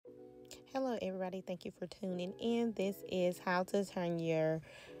Hello everybody, thank you for tuning in. This is how to turn your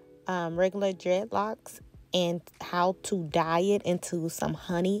regular dreadlocks and how to dye it into some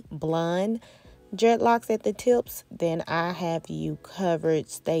honey blonde dreadlocks at the tips. Then I have you covered.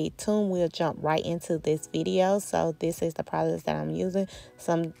 Stay tuned, we'll jump right into this video. So this is the process that I'm using: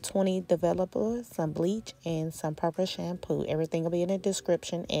 some 20 developers, some bleach, and some purple shampoo. Everything will be in the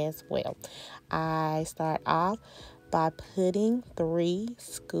description as well. I start off by putting 3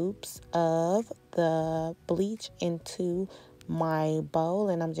 scoops of the bleach into my bowl,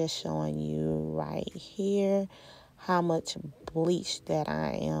 and I'm just showing you right here how much bleach that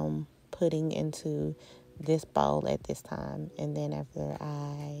I am putting into this bowl at this time. And then after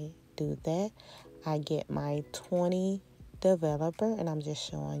I do that, I get my 20 developer, and I'm just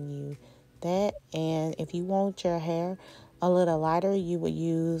showing you that. And if you want your hair a little lighter, you would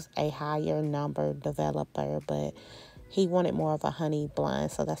use a higher number developer, but he wanted more of a honey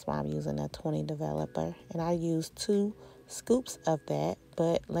blonde, so that's why I'm using a 20 developer. And I used 2 scoops of that,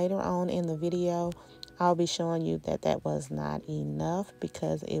 but later on in the video I'll be showing you that that was not enough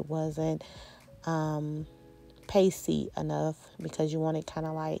because it wasn't pasty enough, because you want it kind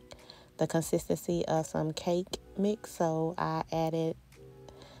of like the consistency of some cake mix. So I added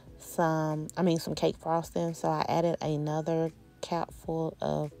some cake frosting, so I added another cap full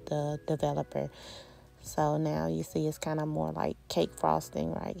of the developer. So now you see it's kind of more like cake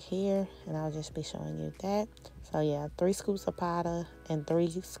frosting right here, and I'll just be showing you that. So yeah, 3 scoops of powder and 3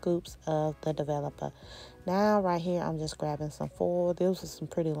 scoops of the developer. Now right here I'm just grabbing some foil. This was some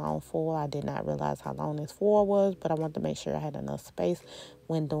pretty long foil. I did not realize how long this foil was, but I wanted to make sure I had enough space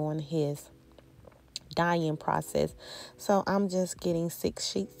when doing his dyeing process. So I'm just getting 6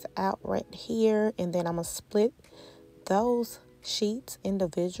 sheets out right here, and then I'm gonna split those sheets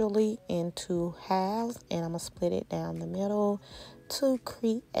individually into halves, and I'm gonna split it down the middle to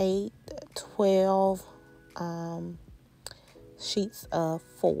create 12 sheets of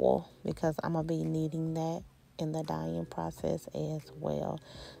foil, because I'm gonna be needing that in the dyeing process as well.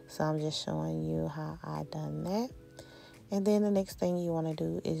 So I'm just showing you how I done that. And then the next thing you want to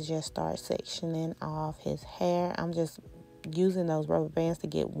do is just start sectioning off his hair. I'm just using those rubber bands to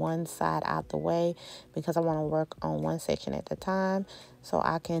get one side out the way, because I want to work on one section at a time. So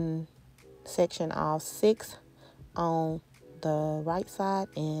I can section off 6 on the right side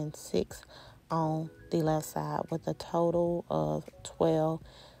and 6 on the left side, with a total of 12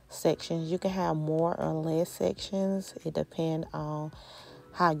 sections. You can have more or less sections. It depends on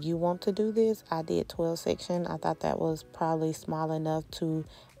how you want to do this. I did 12 sections. I thought that was probably small enough to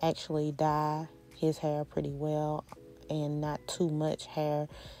actually dye his hair pretty well and not too much hair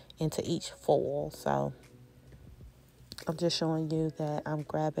into each foil. So I'm just showing you that I'm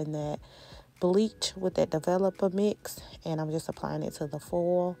grabbing that bleach with that developer mix, and I'm just applying it to the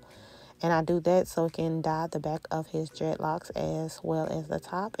foil. And I do that so it can dye the back of his dreadlocks as well as the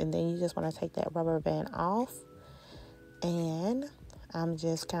top. And then you just want to take that rubber band off, and I'm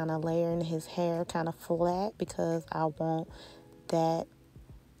just kind of layering his hair kind of flat, because I want that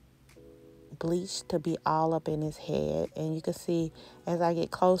bleach to be all up in his head. And you can see as I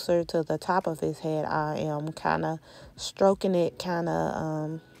get closer to the top of his head, I am kind of stroking it kind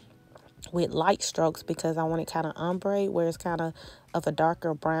of with light strokes, because I want it kind of ombre, where it's kind of a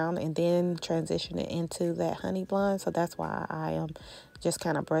darker brown, and then transition it into that honey blonde. So that's why I am just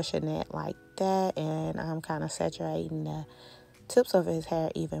kind of brushing it like that, and I'm kind of saturating the tips of his hair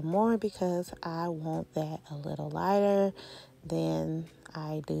even more, because I want that a little lighter than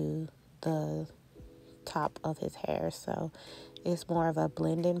I do the top of his hair. So it's more of a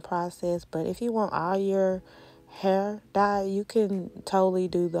blending process. But if you want all your hair dye, you can totally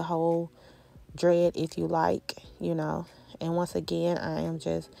do the whole dread if you like, you know. And once again, I am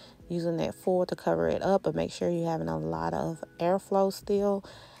just using that foil to cover it up, but make sure you're having a lot of airflow still,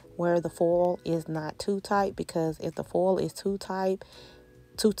 where the foil is not too tight, because if the foil is too tight,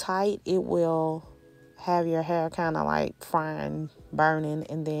 it will have your hair kind of like frying, burning,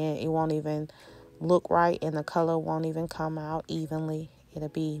 and then it won't even look right, and the color won't even come out evenly. It'll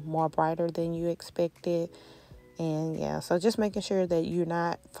be more brighter than you expected. And yeah, so just making sure that you're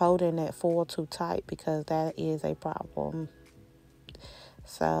not folding that foil too tight, because that is a problem.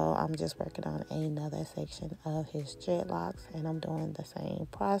 So I'm just working on another section of his dreadlocks, and I'm doing the same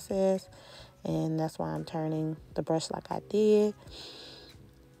process. And that's why I'm turning the brush like I did,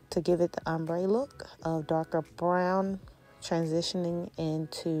 to give it the ombre look of darker brown transitioning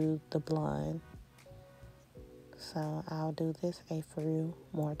into the blonde. So I'll do this a few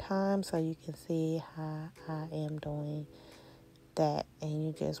more times so you can see how I am doing that. And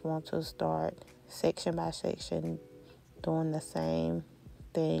you just want to start section by section doing the same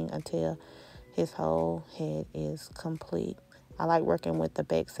everything until his whole head is complete. I like working with the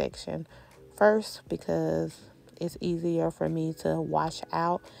back section first because it's easier for me to wash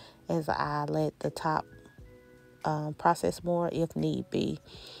out as I let the top process more if need be.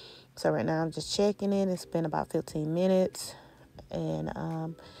 So right now I'm just checking in. It's been about 15 minutes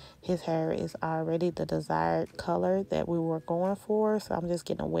and his hair is already the desired color that we were going for. So I'm just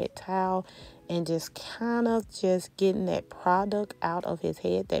getting a wet towel and just kind of just getting that product out of his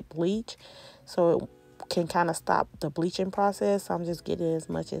head, that bleach, so it can kind of stop the bleaching process. So I'm just getting as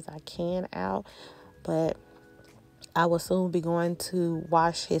much as I can out, but I will soon be going to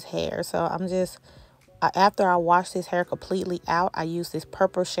wash his hair. So I'm just, after I wash his hair completely out, I use this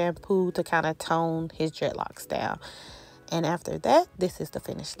purple shampoo to kind of tone his dreadlocks down. And after that, this is the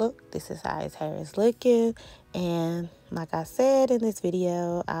finished look. This is how his hair is looking. And like I said in this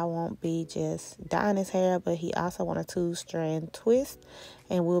video, I won't be just dyeing his hair, but he also want a 2-strand twist.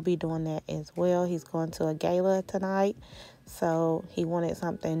 And we'll be doing that as well. He's going to a gala tonight, so he wanted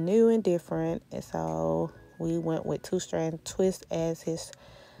something new and different. And so we went with 2-strand twist as his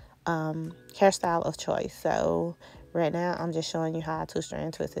hairstyle of choice. So right now I'm just showing you how I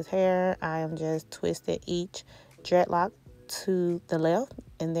 2-strand twist his hair. I am just twisted each dreadlock to the left,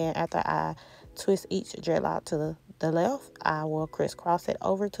 and then after I twist each dreadlock to the left, I will crisscross it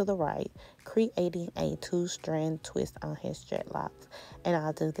over to the right, creating a 2-strand twist on his dreadlocks. And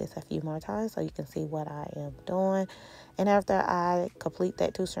I'll do this a few more times so you can see what I am doing. And after I complete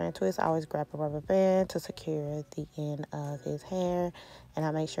that 2-strand twist, I always grab a rubber band to secure the end of his hair, and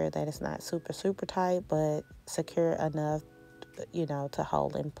I make sure that it's not super tight, but secure enough, you know, to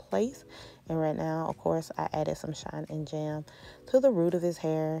hold in place. And right now, of course, I added some shine and jam to the root of his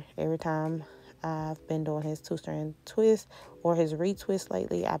hair. Every time I've been doing his 2-strand twist or his retwist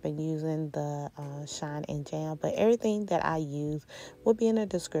lately, I've been using the shine and jam, but everything that I use will be in the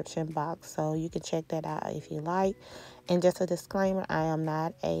description box, so you can check that out if you like. And just a disclaimer, I am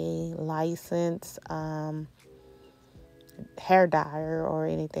not a licensed hair dyer or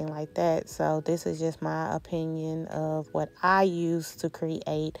anything like that, so this is just my opinion of what I use to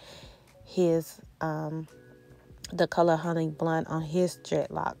create his the color honey blonde on his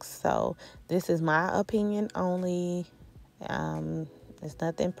dreadlocks. So this is my opinion only. It's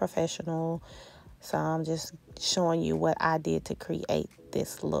nothing professional, so I'm just showing you what I did to create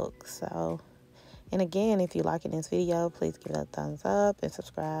this look. So, and again, if you're liking this video, please give it a thumbs up and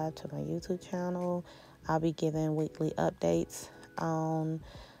subscribe to my YouTube channel. I'll be giving weekly updates on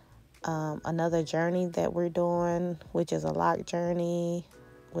another journey that we're doing, which is a lock journey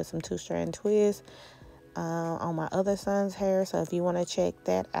with some 2-strand twists on my other son's hair. So if you want to check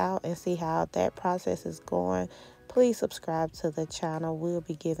that out and see how that process is going, please subscribe to the channel. We'll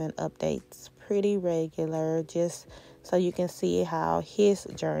be giving updates pretty regular, just so you can see how his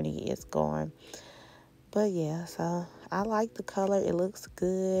journey is going. But yeah, so I like the color. It looks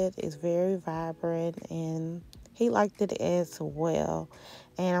good. It's very vibrant, and he liked it as well.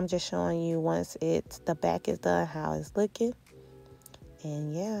 And I'm just showing you once the back is done, how it's looking.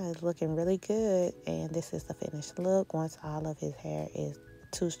 And yeah, it's looking really good. And this is the finished look once all of his hair is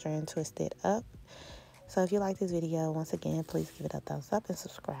 2-strand twisted up. So if you like this video, once again, please give it a thumbs up and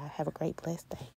subscribe. Have a great, blessed day.